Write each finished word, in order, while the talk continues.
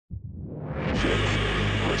Alright,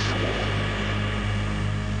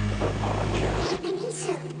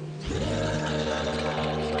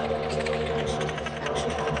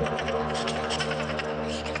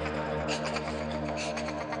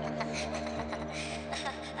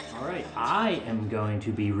 I am going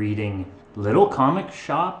to be reading Little Comic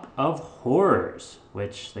Shop of Horrors,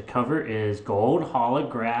 which the cover is gold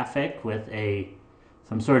holographic with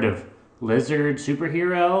some sort of lizard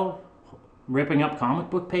superhero ripping up comic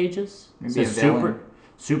book pages. Maybe a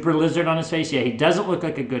super lizard on his face. Yeah, he doesn't look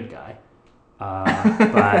like a good guy.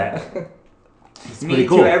 But it's pretty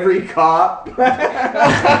cool. To every cop.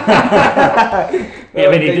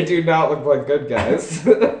 They do not look like good guys.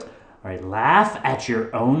 All right, laugh at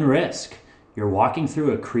your own risk. You're walking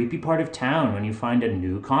through a creepy part of town when you find a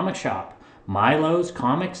new comic shop, Milo's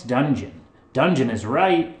Comics Dungeon. Dungeon is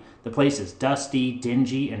right. The place is dusty,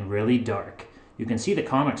 dingy, and really dark. You can see the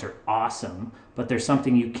comics are awesome, but there's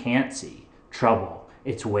something you can't see. Trouble.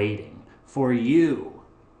 It's waiting for you.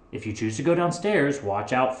 If you choose to go downstairs,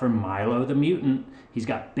 watch out for Milo the Mutant. He's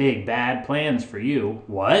got big, bad plans for you.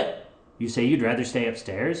 What? You say you'd rather stay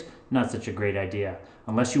upstairs? Not such a great idea.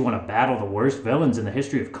 Unless you want to battle the worst villains in the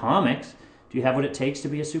history of comics. Do you have what it takes to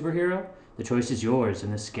be a superhero? The choice is yours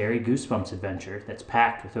in this scary Goosebumps adventure that's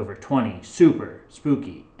packed with over 20 super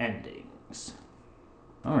spooky endings.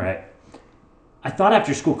 All right. I thought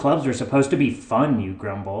after-school clubs were supposed to be fun, you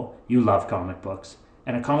grumble. You love comic books.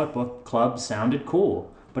 And a comic book club sounded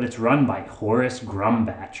cool. But it's run by Horace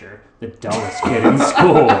Grumbatcher, the dullest kid in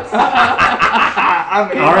school.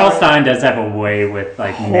 R.L. Stine does have a way with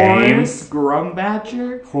names. Horace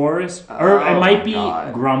Grumbatcher? Horace, or it might be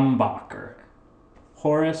Grumbacher.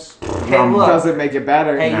 Horace Grumbatcher. Doesn't make it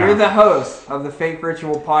better. Hey, you're the host of the Fake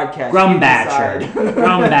Ritual podcast. Grumbatcher.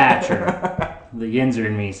 Grumbatcher. The Yinzer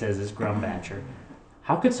in me says it's Grumbatcher.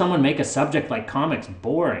 How could someone make a subject like comics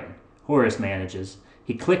boring? Horace manages.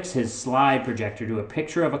 He clicks his slide projector to a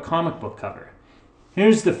picture of a comic book cover.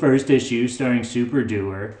 Here's the first issue starring Super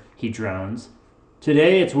Doer, he drones.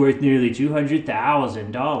 Today it's worth nearly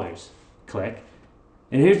 $200,000. Click.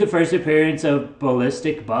 And here's the first appearance of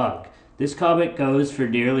Ballistic Bug. This comic goes for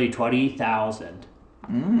nearly $20,000.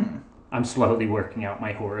 I'm slowly working out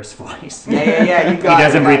my Horace voice. Yeah, you got He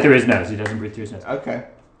doesn't breathe through his nose. Okay.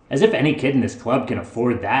 As if any kid in this club can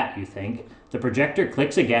afford that, you think. The projector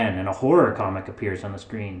clicks again, and a horror comic appears on the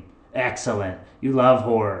screen. Excellent. You love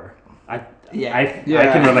horror. I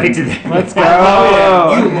can relate to that. Let's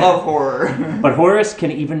go. You love horror. But Horace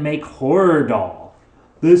can even make horror doll.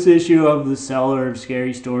 This issue of the Cellar of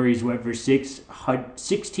Scary Stories went for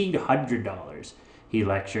 $1,600. He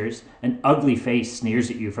lectures. An ugly face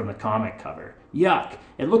sneers at you from the comic cover. Yuck.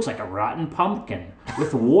 It looks like a rotten pumpkin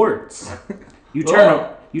with warts. You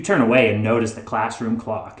turn away and notice the classroom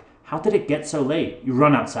clock. How did it get so late? You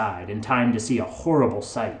run outside in time to see a horrible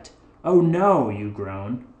sight. Oh no, you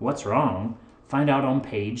groan. What's wrong? Find out on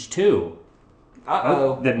page 2.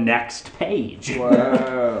 Uh-oh. The next page.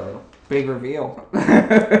 Whoa. Big reveal.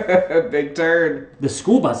 Big turn. The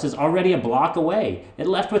school bus is already a block away. It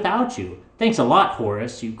left without you. Thanks a lot,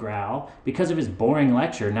 Horace, you growl. Because of his boring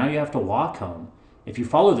lecture, now you have to walk home. If you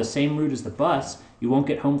follow the same route as the bus, you won't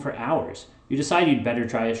get home for hours. You decide you'd better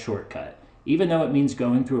try a shortcut, even though it means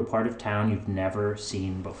going through a part of town you've never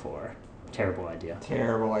seen before. Terrible idea.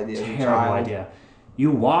 Terrible idea. Terrible idea. You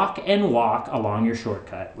walk and walk along your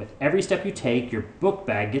shortcut. With every step you take, your book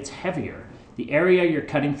bag gets heavier. The area you're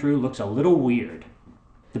cutting through looks a little weird.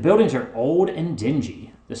 The buildings are old and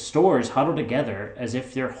dingy. The stores huddle together as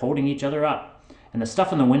if they're holding each other up. And the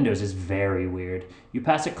stuff in the windows is very weird. You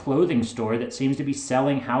pass a clothing store that seems to be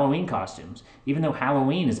selling Halloween costumes, even though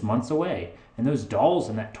Halloween is months away. And those dolls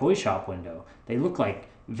in that toy shop window, they look like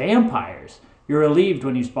vampires. You're relieved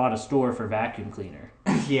when you spot a store for vacuum cleaner.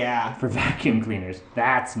 Yeah. For vacuum cleaners.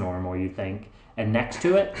 That's normal, you think. And next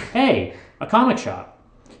to it, hey, a comic shop.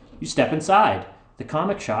 You step inside. The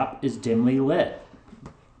comic shop is dimly lit.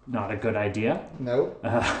 Not a good idea. Nope.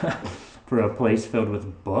 For a place filled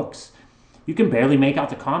with books. You can barely make out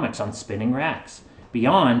the comics on spinning racks.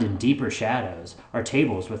 Beyond, in deeper shadows, are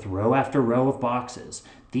tables with row after row of boxes.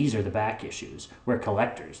 These are the back issues, where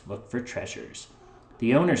collectors look for treasures.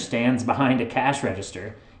 The owner stands behind a cash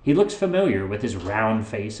register. He looks familiar with his round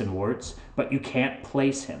face and warts, but you can't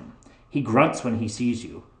place him. He grunts when he sees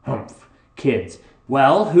you. Humph. Kids.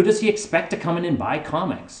 Well, who does he expect to come in and buy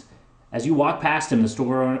comics? As you walk past him, the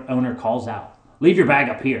store owner calls out, "Leave your bag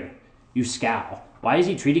up here." You scowl. Why is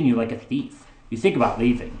he treating you like a thief? You think about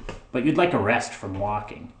leaving, but you'd like a rest from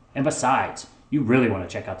walking. And besides, you really want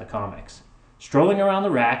to check out the comics. Strolling around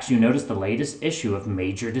the racks, you notice the latest issue of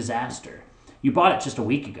Major Disaster. You bought it just a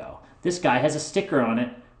week ago. This guy has a sticker on it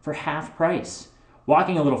for half price.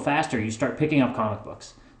 Walking a little faster, you start picking up comic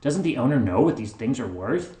books. Doesn't the owner know what these things are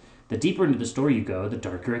worth? The deeper into the store you go, the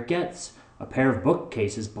darker it gets. A pair of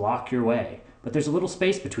bookcases block your way, but there's a little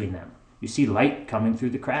space between them. You see light coming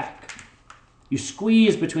through the crack. You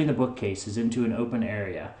squeeze between the bookcases into an open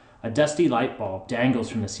area. A dusty light bulb dangles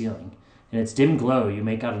from the ceiling. In its dim glow, you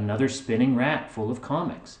make out another spinning rack full of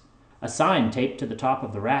comics. A sign taped to the top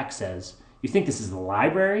of the rack says, "You think this is the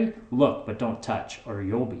library? Look, but don't touch, or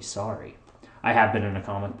you'll be sorry." I have been in a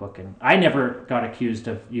comic book, and I never got accused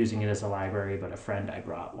of using it as a library, but a friend I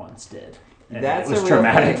brought once did. And That's it was a real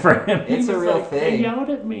traumatic thing. for him. It's He a was real like, thing. They yelled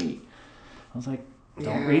at me. I was like,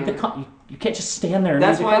 don't Yeah. read the you can't just stand there and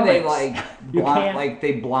That's read the why they comics. You blind, can't. like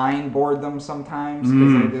they blindboard them sometimes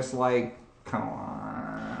because they're just like, come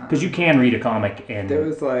on. Because you can read a comic in There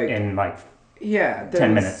was like, in like yeah,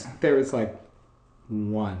 10 minutes. There was like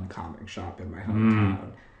one comic shop in my hometown.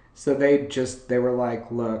 So they were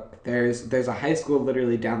like, look, there's a high school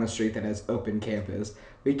literally down the street that has open campus.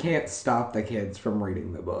 We can't stop the kids from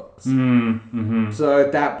reading the books. So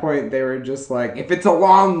at that point, they were just like, if it's a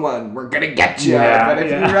long one, we're gonna get you. Yeah, but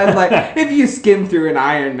if yeah. you read if you skim through an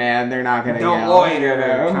Iron Man, they're not gonna Don't yell, loiter. you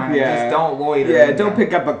know? Kinda. Just don't loiter. Yeah, don't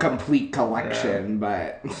pick up a complete collection,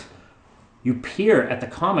 but You peer at the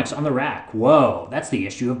comics on the rack. Whoa, that's the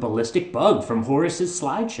issue of Ballistic Bug from Horace's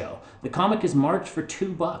slideshow. The comic is marked for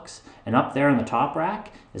 $2, and up there on the top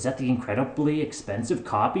rack, is that the incredibly expensive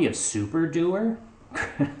copy of Super Doer?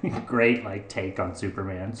 Great take on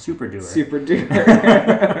Superman. Super Doer. super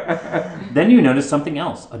duper. Then you notice something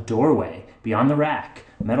else, a doorway. Beyond the rack,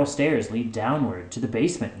 metal stairs lead downward to the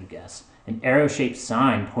basement, you guess. An arrow-shaped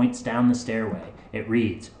sign points down the stairway. It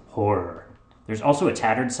reads, Horror. There's also a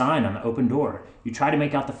tattered sign on the open door. You try to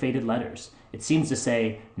make out the faded letters. It seems to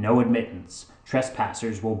say, no admittance.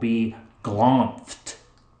 Trespassers will be GLOMPFed.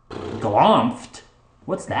 GLOMPFed?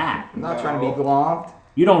 What's that? I'm not trying to be glomped.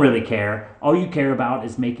 You don't really care. All you care about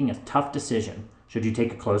is making a tough decision. Should you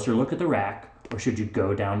take a closer look at the rack, or should you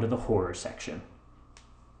go down to the horror section?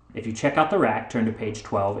 If you check out the rack, turn to page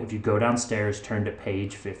 12. If you go downstairs, turn to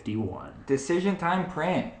page 51. Decision time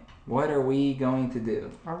print. What are we going to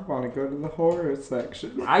do? I want to go to the horror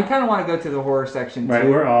section. I kind of want to go to the horror section too. Right,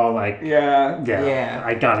 we're all like, Yeah. Yeah.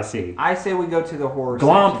 I gotta see. I say we go to the horror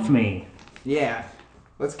Glomp section. me. Yeah.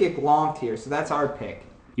 Let's get glomped here. So that's our pick.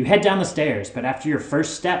 You head down the stairs, but after your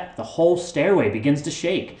first step, the whole stairway begins to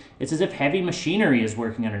shake. It's as if heavy machinery is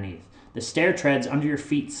working underneath. The stair treads under your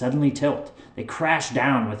feet suddenly tilt. They crash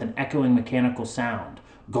down with an echoing mechanical sound.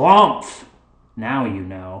 Glompf! Now you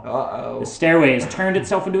know. Uh-oh. The stairway has turned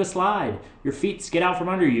itself into a slide. Your feet skid out from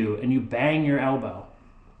under you, and you bang your elbow.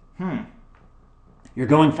 You're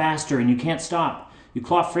going faster, and you can't stop. You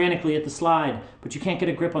claw frantically at the slide, but you can't get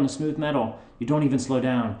a grip on the smooth metal. You don't even slow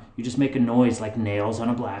down. You just make a noise like nails on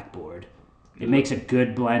a blackboard. It makes a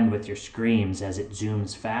good blend with your screams as it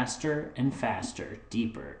zooms faster and faster,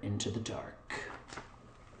 deeper into the dark.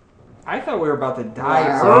 I thought we were about to die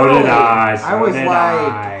Wow. So early. did I, so I was did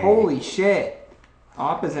like, I. holy shit.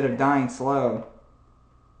 Opposite of dying slow.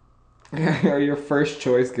 Or your first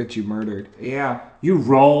choice gets you murdered. Yeah. You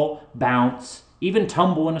roll, bounce, even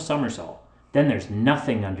tumble in a somersault. Then there's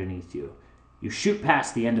nothing underneath you. You shoot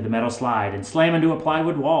past the end of the metal slide and slam into a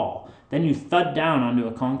plywood wall. Then you thud down onto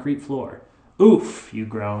a concrete floor. Oof, you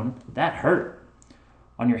groan. That hurt.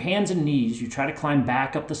 On your hands and knees, you try to climb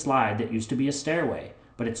back up the slide that used to be a stairway,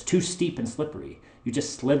 but it's too steep and slippery. You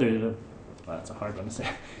just slither to the... Well, that's a hard one to say.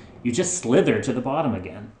 You just slither to the bottom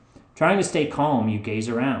again. Trying to stay calm, you gaze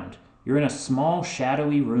around. You're in a small,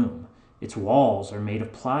 shadowy room. Its walls are made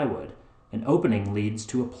of plywood. An opening leads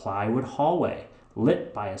to a plywood hallway,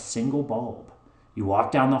 lit by a single bulb. You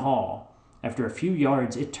walk down the hall. After a few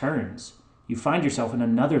yards, it turns. You find yourself in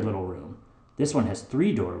another little room. This one has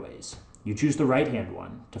 3 doorways. You choose the right-hand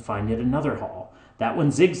one to find yet another hall. That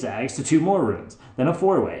one zigzags to 2 more rooms, then a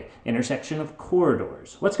 4-way, intersection of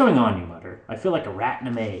corridors. What's going on, you mutter? I feel like a rat in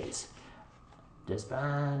a maze. Despite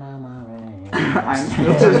all my rain, I'm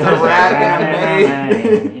just a rat in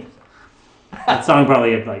a maze. That song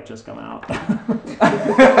probably had just come out.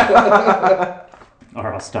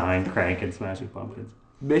 R.L. Stine, Crank, and Smashing Pumpkins.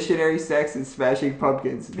 Missionary sex and smashing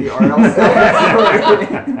pumpkins. The R.L.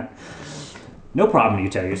 Stine. No problem, you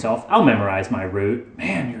tell yourself. I'll memorize my route.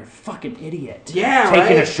 Man, you're a fucking idiot. Yeah,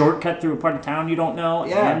 Taking right? a shortcut through a part of town you don't know,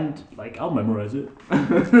 Yeah. and I'll memorize it.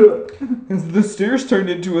 The stairs turned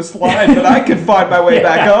into a slide, but I can find my way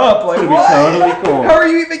back Yeah. up. Like, It'd be what? totally cool. How are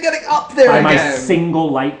you even getting up there By my again? single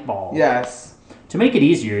light bulb. Yes. To make it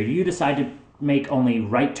easier, you decide to make only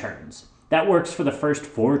right turns. That works for the first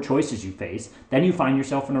 4 choices you face. Then you find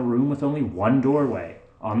yourself in a room with only 1 doorway,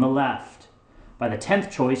 on the left. By the 10th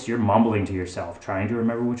choice, you're mumbling to yourself, trying to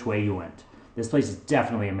remember which way you went. This place is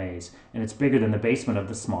definitely a maze, and it's bigger than the basement of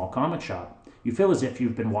the small comic shop. You feel as if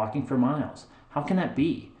you've been walking for miles. How can that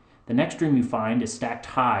be? The next room you find is stacked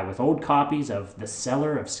high with old copies of The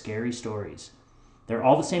Cellar of Scary Stories. They're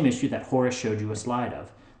all the same issue that Horace showed you a slide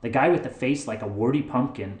of. The guy with the face like a warty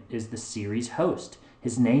pumpkin is the series host.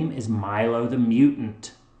 His name is Milo the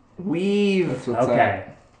Mutant. We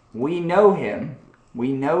know him.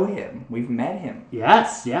 We know him. We've met him.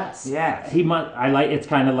 Yes. Yeah. He must. It's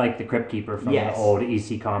kind of like the Crypt Keeper from the old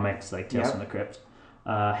EC comics, like Tales from the Crypt.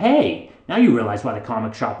 Hey, now you realize why the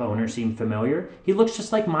comic shop owner seemed familiar. He looks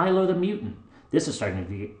just like Milo the Mutant. This is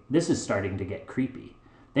starting to get creepy.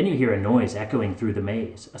 Then you hear a noise echoing through the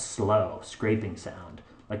maze, a slow, scraping sound,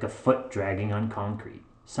 like a foot dragging on concrete.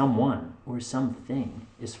 Someone or something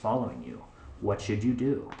is following you. What should you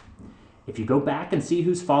do? If you go back and see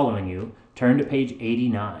who's following you, turn to page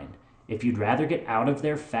 89. If you'd rather get out of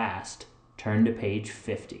there fast, turn to page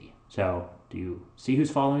 50. So, do you see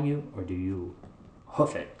who's following you, or do you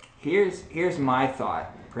hoof it? Here's my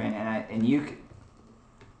thought, Prin,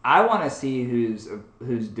 I want to see who's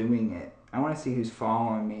doing it. I want to see who's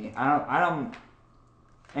following me. I don't.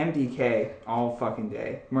 MDK all fucking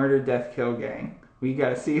day. Murder, death, kill gang. We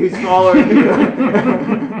gotta see who's following you.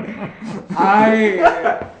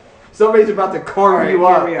 Somebody's about to carve you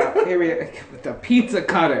up. Hear me out. With the pizza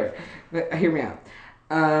cutter. Hear me out.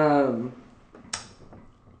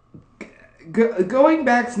 Going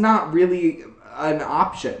back's not really an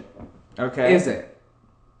option. Okay. Is it?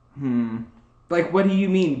 Like, what do you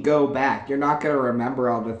mean go back? You're not going to remember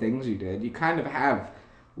all the things you did. You kind of have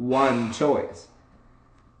one choice.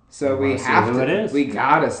 So we have to. We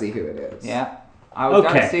gotta see who it is. Yeah. We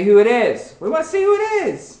gotta see who it is. We want to see who it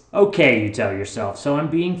is. Okay, you tell yourself, so I'm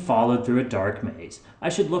being followed through a dark maze. I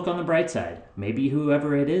should look on the bright side. Maybe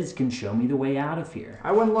whoever it is can show me the way out of here.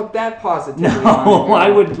 I wouldn't look that positively. No, I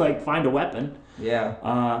would, find a weapon.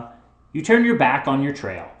 Yeah. You turn your back on your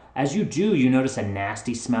trail. As you do, you notice a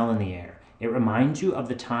nasty smell in the air. It reminds you of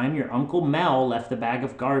the time your Uncle Mel left the bag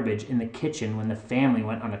of garbage in the kitchen when the family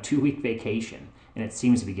went on a 2-week vacation, and it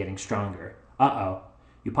seems to be getting stronger. Uh-oh.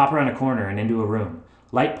 You pop around a corner and into a room.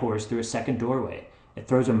 Light pours through a second doorway. It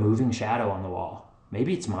throws a moving shadow on the wall.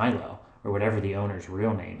 Maybe it's Milo, or whatever the owner's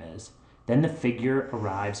real name is. Then the figure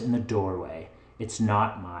arrives in the doorway. It's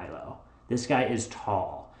not Milo. This guy is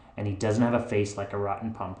tall, and he doesn't have a face like a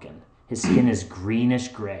rotten pumpkin. His skin is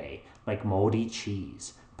greenish-gray, like moldy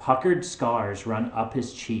cheese. Puckered scars run up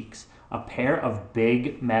his cheeks. A pair of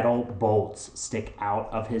big metal bolts stick out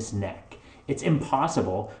of his neck. It's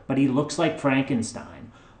impossible, but he looks like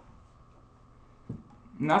Frankenstein.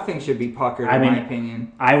 Nothing should be puckered, in my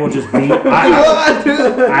opinion. I will just be...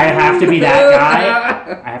 I have to be that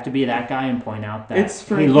guy. I have to be that guy and point out that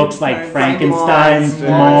he looks like Frankenstein's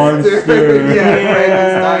monster.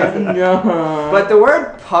 Yeah, Frankenstein. No. But the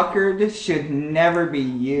word puckered should never be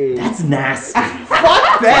used. That's nasty.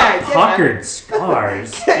 Fuck that. Puckered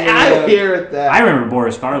scars. Get out of here with that. I remember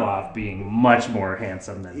Boris Karloff being much more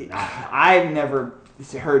handsome than that. I've never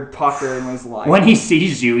heard pucker and was like... When he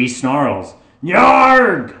sees you, he snarls.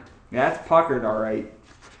 Yarg! That's puckered, all right.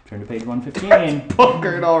 Turn to page 115.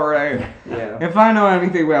 Puckered, all right. Yeah. If I know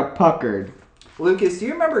anything about puckered. Lucas, do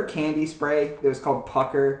you remember candy spray that was called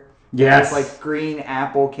Pucker? Yes. It was like green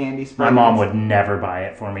apple candy spray. My mom would never buy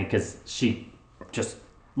it for me because she just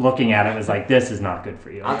looking at it was like, this is not good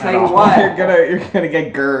for you. I'll tell you what. You're gonna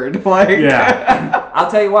get GERD. Yeah.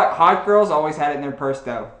 I'll tell you what. Hot girls always had it in their purse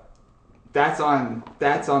though. That's on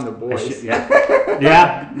the boys. Yeah.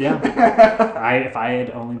 If I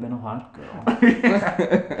had only been a hot girl.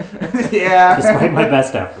 Yeah. Despite my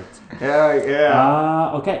best efforts.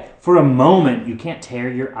 Yeah. Okay. For a moment, you can't tear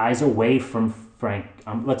your eyes away from Frank.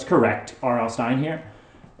 Let's correct R.L. Stine here.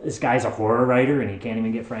 This guy's a horror writer and he can't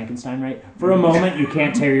even get Frankenstein right. For a moment, you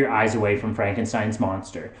can't tear your eyes away from Frankenstein's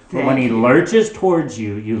monster. But when he lurches towards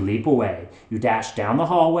you, you leap away. You dash down the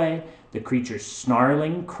hallway. The creature's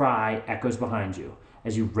snarling cry echoes behind you.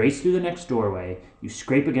 As you race through the next doorway, you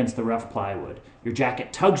scrape against the rough plywood. Your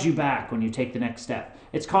jacket tugs you back when you take the next step.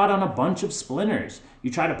 It's caught on a bunch of splinters.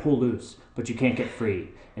 You try to pull loose, but you can't get free.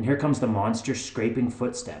 And here comes the monster's scraping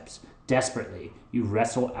footsteps. Desperately, you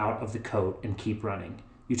wrestle out of the coat and keep running.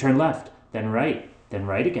 You turn left, then right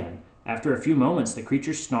again. After a few moments, the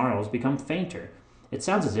creature's snarls become fainter. It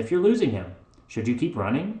sounds as if you're losing him. Should you keep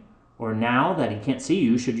running? Or now that he can't see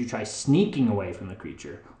you, should you try sneaking away from the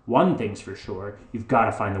creature? One thing's for sure, you've got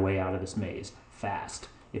to find the way out of this maze, fast.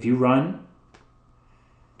 If you run,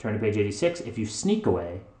 turn to page 86. If you sneak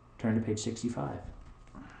away, turn to page 65.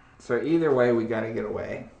 So either way, we got to get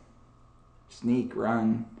away. Sneak,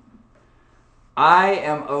 run. I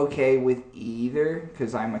am okay with either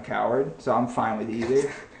because I'm a coward, so I'm fine with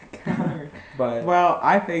either. But Well,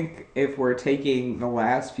 I think if we're taking the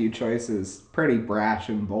last few choices pretty brash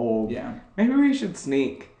and bold, yeah, maybe we should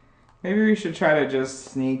sneak. Maybe we should try to just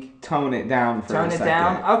sneak. tone it down for a Tone it second.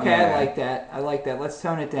 down? Okay, Yeah. I like that. I like that. Let's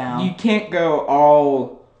tone it down. You can't go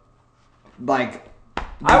all, like...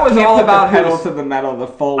 I was can't all put about the pedal who's- to the metal the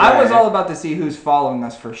full way. I was all about to see who's following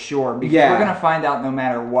us for sure because Yeah. we're gonna find out no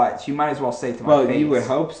matter what. So you might as well say to my Well, face. you would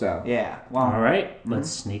hope so. Yeah. Well. All right, let's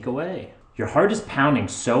sneak away. Your heart is pounding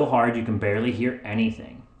so hard you can barely hear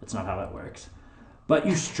anything. That's not how that works. But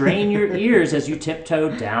you strain your ears as you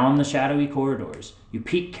tiptoe down the shadowy corridors. You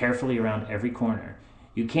peek carefully around every corner.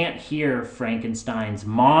 You can't hear Frankenstein's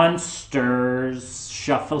monsters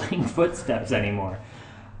shuffling footsteps anymore.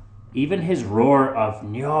 Even his roar of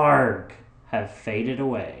 "Nyarg" have faded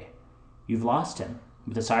away. You've lost him.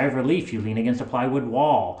 With a sigh of relief, you lean against a plywood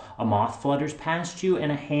wall. A moth flutters past you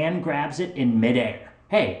and a hand grabs it in midair.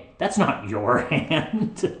 Hey, that's not your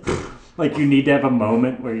hand. Like you need to have a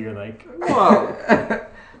moment where you're like, Whoa.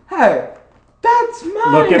 Hey, that's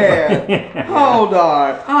my Look hand. at Hold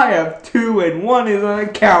on. I have 2 and 1 is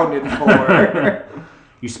unaccounted for.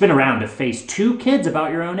 You spin around to face 2 kids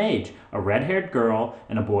about your own age, a red-haired girl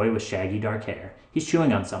and a boy with shaggy dark hair. He's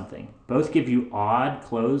chewing on something. Both give you odd,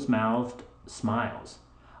 closed-mouthed smiles.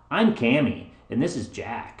 I'm Cammy, and this is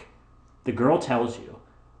Jack. The girl tells you,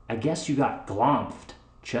 I guess you got GLOMPFed,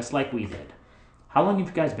 just like we did. How long have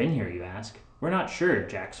you guys been here, you ask? We're not sure,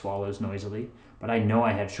 Jack swallows noisily, but I know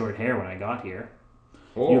I had short hair when I got here.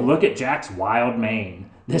 You look at Jack's wild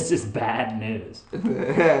mane. This is bad news.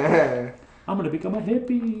 I'm gonna become a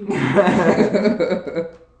hippie.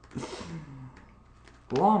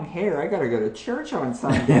 Long hair. I gotta go to church on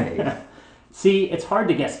Sunday. See, it's hard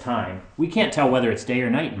to guess time. We can't tell whether it's day or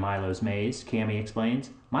night in Milo's maze, Cammy explains.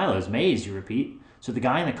 Milo's maze, you repeat. So the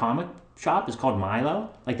guy in the comic shop is called Milo?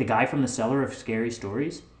 Like the guy from the Cellar of Scary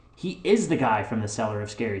Stories? He is the guy from the Cellar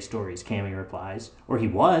of Scary Stories, Cammy replies. Or he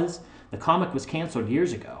was. The comic was canceled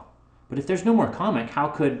years ago. But if there's no more comic, how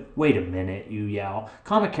could... Wait a minute, you yell.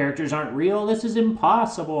 Comic characters aren't real. This is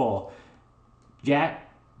impossible. Jack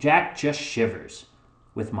just shivers.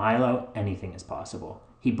 With Milo, anything is possible.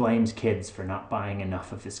 He blames kids for not buying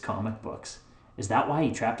enough of his comic books. Is that why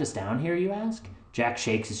he trapped us down here, you ask? Jack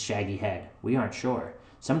shakes his shaggy head. We aren't sure.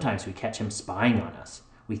 Sometimes we catch him spying on us.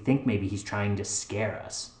 We think maybe he's trying to scare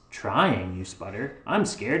us. Trying, you sputter. I'm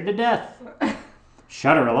scared to death.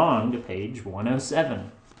 Shudder along to page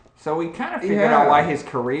 107. So we kind of figured out why his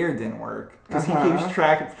career didn't work. Because he keeps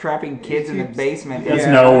trapping kids in the basement. There's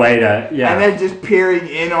no way to... Yeah. And then just peering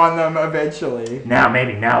in on them eventually. Now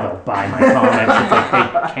they'll buy my comics. It's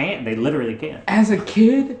like they can't. They literally can't. As a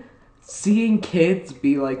kid, seeing kids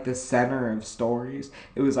be like the center of stories,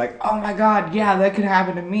 it was like, oh my god, yeah, that could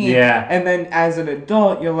happen to me. Yeah. And then as an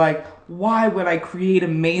adult, you're like, why would I create a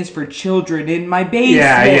maze for children in my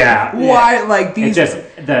basement? Yeah. Why, like, these... It's just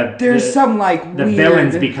there's some, like, the weird...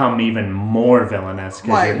 villains become even more villainous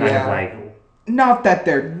because you're kind of like... Not that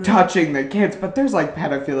they're touching the kids, but there's, like,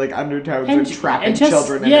 pedophilic undertones and trapping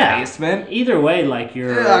children in the basement. Either way, like,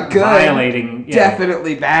 you're Good. violating... Yeah,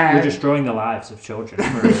 Definitely bad. you're destroying the lives of children.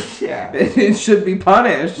 Yeah. It should be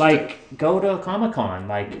punished. Like, go to Comic-Con.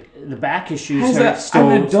 Like, the back issues Has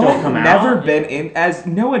still an adult come out. never been in, as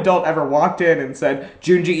no adult ever walked in and said,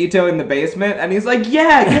 Junji Ito in the basement, and he's like,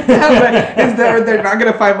 yeah, get down there. They're not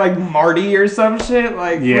going to find, like, Marty or some shit?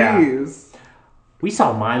 Like, please. We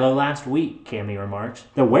saw Milo last week, Cammy remarked.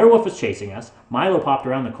 The werewolf was chasing us. Milo popped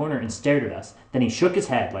around the corner and stared at us. Then he shook his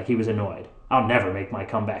head like he was annoyed. I'll never make my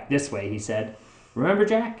comeback this way, he said. Remember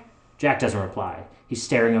Jack? Jack doesn't reply. He's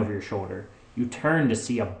staring over your shoulder. You turn to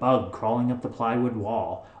see a bug crawling up the plywood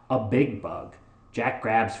wall. A big bug. Jack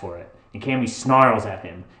grabs for it, and Cammy snarls at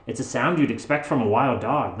him. It's a sound you'd expect from a wild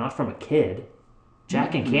dog, not from a kid.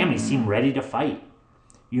 Jack and Cammy seem ready to fight.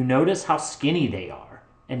 You notice how skinny they are,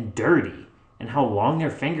 and dirty, and how long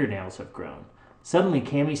their fingernails have grown. Suddenly,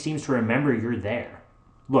 Cammy seems to remember you're there.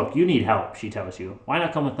 Look, you need help, she tells you. Why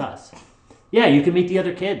not come with us? Yeah, you can meet the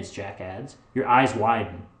other kids, Jack adds. Your eyes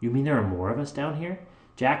widen. You mean there are more of us down here?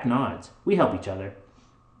 Jack nods. We help each other.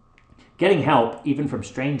 Getting help, even from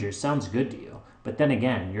strangers, sounds good to you. But then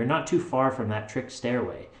again, you're not too far from that trick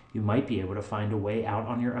stairway. You might be able to find a way out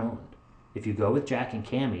on your own. If you go with Jack and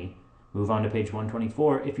Cammy, move on to page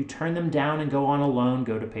 124. If you turn them down and go on alone,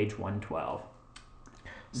 go to page 112.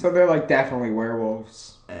 So they're, like, definitely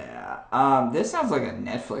werewolves. Yeah. This sounds like a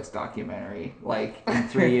Netflix documentary. Like, in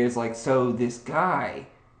 3 years, like, so this guy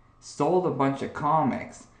stole a bunch of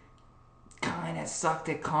comics. Kind of sucked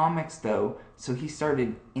at comics, though. So he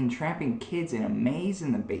started entrapping kids in a maze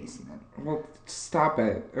in the basement. Well, stop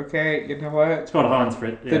it, okay? You know what? It's called Hans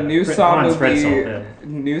Fritz. The new Saw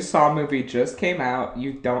movie just came out.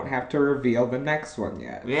 You don't have to reveal the next one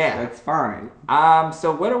yet. Yeah. That's fine.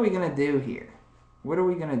 So what are we gonna do here?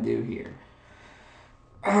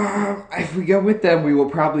 If we go with them, we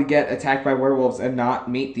will probably get attacked by werewolves and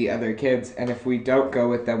not meet the other kids. And if we don't go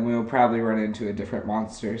with them, we will probably run into a different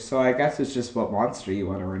monster. So I guess it's just what monster you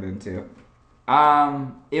want to run into.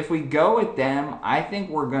 If we go with them, I think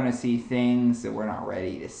we're gonna see things that we're not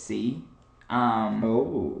ready to see.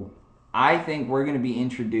 I think we're gonna be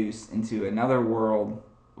introduced into another world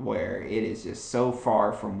where it is just so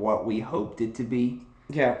far from what we hoped it to be.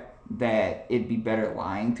 Yeah. That it'd be better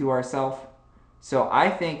lying to ourselves. So I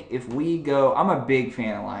think if we go, I'm a big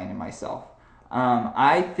fan of lying to myself.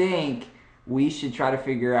 I think we should try to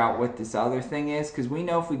figure out what this other thing is, because we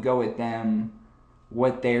know if we go with them,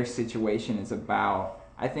 what their situation is about.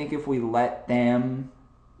 I think if we let them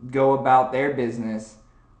go about their business,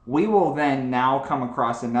 we will then now come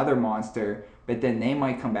across another monster, but then they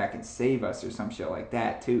might come back and save us or some shit like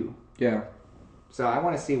that too. Yeah. So I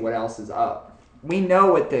want to see what else is up. We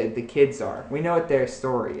know what the kids are. We know what their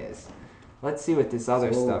story is. Let's see what this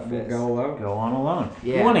other stuff is. Go alone. Go on alone.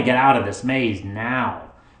 Yeah. You want to get out of this maze now.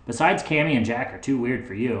 Besides, Cammy and Jack are too weird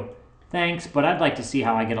for you. Thanks, but I'd like to see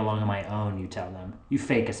how I get along on my own, you tell them. You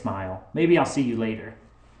fake a smile. Maybe I'll see you later.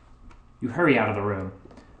 You hurry out of the room.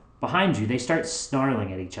 Behind you, they start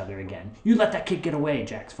snarling at each other again. You let that kid get away,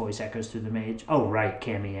 Jack's voice echoes through the maze. Oh, right,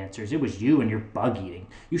 Cammy answers. It was you and your bug eating.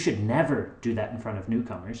 You should never do that in front of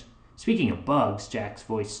newcomers. Speaking of bugs, Jack's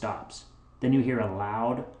voice stops. Then you hear a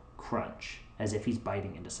loud crunch, as if he's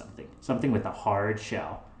biting into something. Something with a hard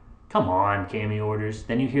shell. Come on, Cammy orders.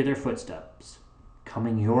 Then you hear their footsteps.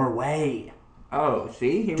 Coming your way. Oh,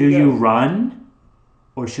 see? Here Do we go. you run?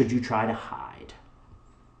 Or should you try to hide?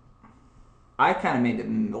 I kind of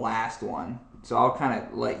made the last one, so I'll kind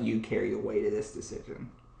of let you carry the weight of this decision.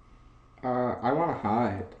 I want to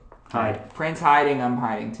hide. Hide. Prince hiding, I'm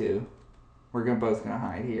hiding too. We're both gonna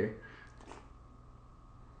hide here.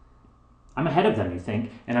 I'm ahead of them, you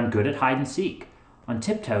think, and I'm good at hide and seek. On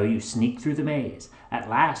tiptoe, you sneak through the maze. At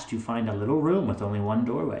last, you find a little room with only one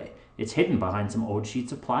doorway. It's hidden behind some old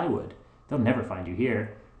sheets of plywood. They'll never find you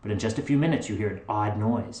here. But in just a few minutes, you hear an odd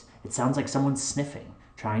noise. It sounds like someone sniffing,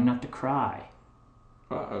 trying not to cry.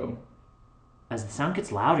 Uh-oh. As the sound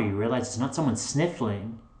gets louder, you realize it's not someone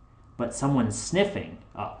sniffling, but someone sniffing.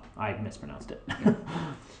 Oh, I mispronounced it.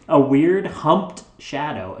 A weird, humped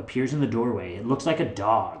shadow appears in the doorway. It looks like a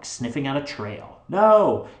dog sniffing out a trail.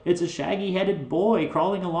 No, it's a shaggy-headed boy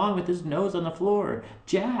crawling along with his nose on the floor.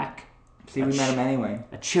 Jack! See, we met him anyway.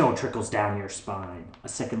 A chill trickles down your spine. A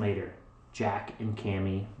second later, Jack and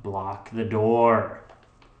Cammy block the door.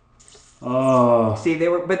 Oh. See, they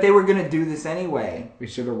were gonna do this anyway. We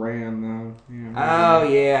should have ran, though. Yeah, Oh,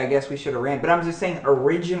 yeah, I guess we should have ran. But I'm just saying,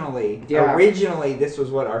 originally, this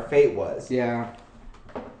was what our fate was. Yeah.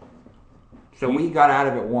 So we got out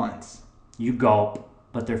of it once. You gulp,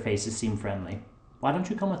 but their faces seem friendly. Why don't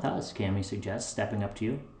you come with us, Cammy suggests, stepping up to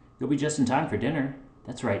you. You'll be just in time for dinner.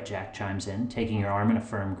 That's right, Jack chimes in, taking your arm in a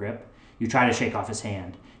firm grip. You try to shake off his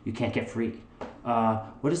hand. You can't get free.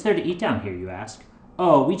 What is there to eat down here, you ask?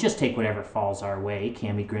 Oh, we just take whatever falls our way,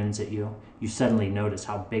 Cammy grins at you. You suddenly notice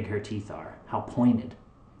how big her teeth are, how pointed.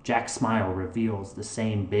 Jack's smile reveals the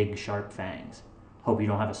same big, sharp fangs. Hope you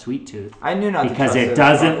don't have a sweet tooth. I knew not to because trust it those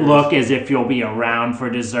doesn't fuckers. look as if you'll be around for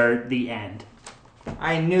dessert. The end.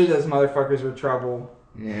 I knew those motherfuckers were trouble.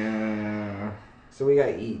 Yeah. So we got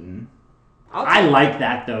eaten. I like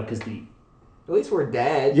that though, because At least we're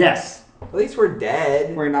dead. yes, At least we're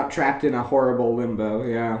dead. We're not trapped in a horrible limbo,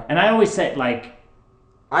 yeah. and I always say like,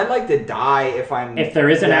 I'd like to die if there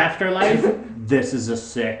is an afterlife, this is a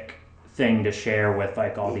sick thing to share with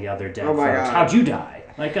like all the other dead Oh my folks. God. How'd you die?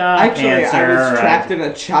 Like Actually, cancer. I was trapped in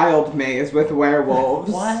a child maze with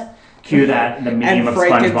werewolves. What? Cue that the meme And of SpongeBob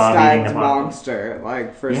eating Frankenstein's the pumpkin. monster,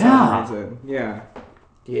 like, for Yeah. some reason. Yeah.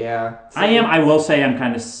 Yeah. I will say I'm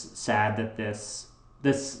kind of sad that this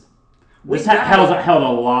We held a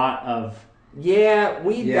lot of Yeah,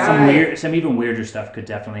 we Yeah. died. some even weirder stuff could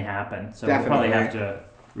definitely happen. So we'll probably Definitely. have to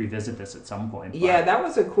revisit this at some point. but- Yeah, that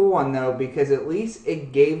was a cool one though, because at least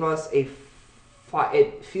it gave us it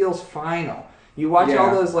feels final. You watch Yeah.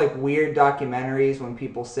 all those like weird documentaries when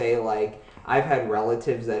people say like, I've had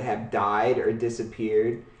relatives that have died or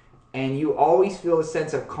disappeared, and you always feel a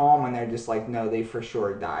sense of calm when they're just like, no, they for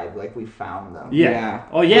sure died. Like, we found them. Yeah. Yeah.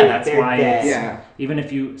 Oh yeah, that's They're why. dead. It's, Yeah. Even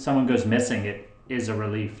if someone goes missing, it is a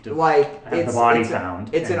relief to Like, have it's the body it's found.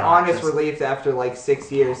 It's and an not honest just- relief after like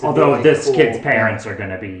 6 years. To Although be like, this cool. kid's parents are going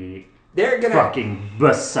to be They're gonna fucking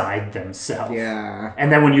beside themselves. Yeah.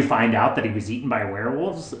 And then when you find out that he was eaten by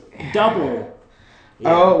werewolves, double.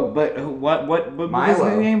 Yeah. Oh, but what was Milo.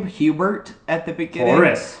 his name? Hubert at the beginning?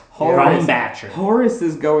 Horace. Horace. Batcher. Horace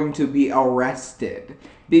is going to be arrested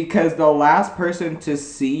because the last person to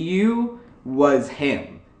see you was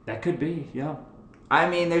him. That could be, yeah. I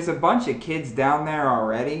mean, there's a bunch of kids down there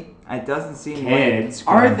already. It doesn't seem Kids.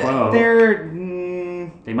 Are quote unquote.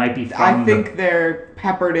 they They might be from I think they're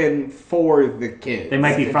peppered in for the kids. They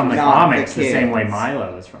might be from the not comics the kids. same way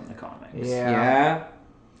Milo is from the comics. Yeah.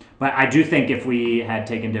 But I do think if we had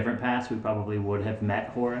taken different paths, we probably would have met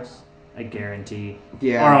Horace. I guarantee.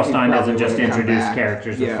 Yeah. Or else he Stine doesn't probably just would've come introduce back.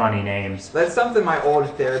 characters with funny names. That's something my old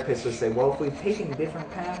therapist would say. Well, if we'd taken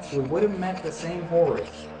different paths, we would have met the same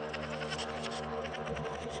Horace.